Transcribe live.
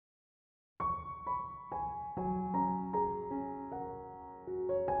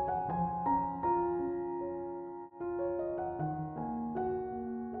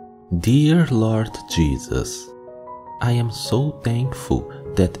Dear Lord Jesus, I am so thankful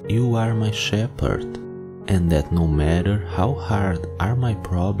that you are my shepherd, and that no matter how hard are my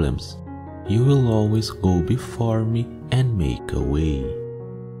problems, you will always go before me and make a way.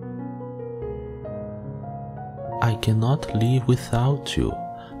 I cannot live without you.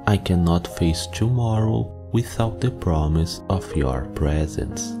 I cannot face tomorrow without the promise of your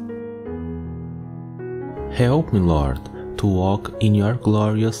presence. Help me, Lord, to walk in your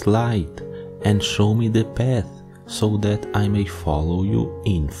glorious light and show me the path so that I may follow you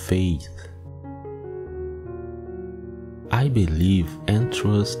in faith. I believe and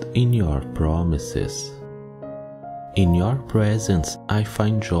trust in your promises. In your presence I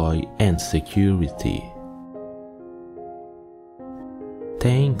find joy and security.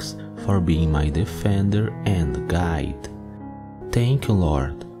 Thanks for being my defender and guide. Thank you,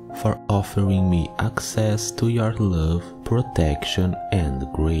 Lord, for offering me access to your love, protection,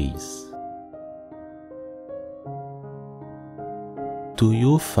 and grace. To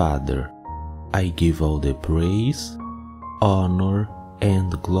you, Father, I give all the praise, honor, and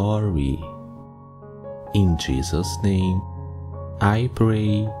glory. In Jesus' name, I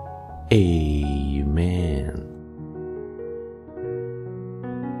pray. Amen.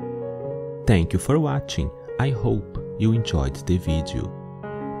 Thank you for watching. I hope you enjoyed the video.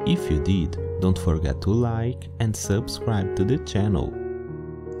 If you did, don't forget to like and subscribe to the channel.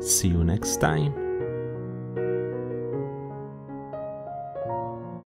 See you next time.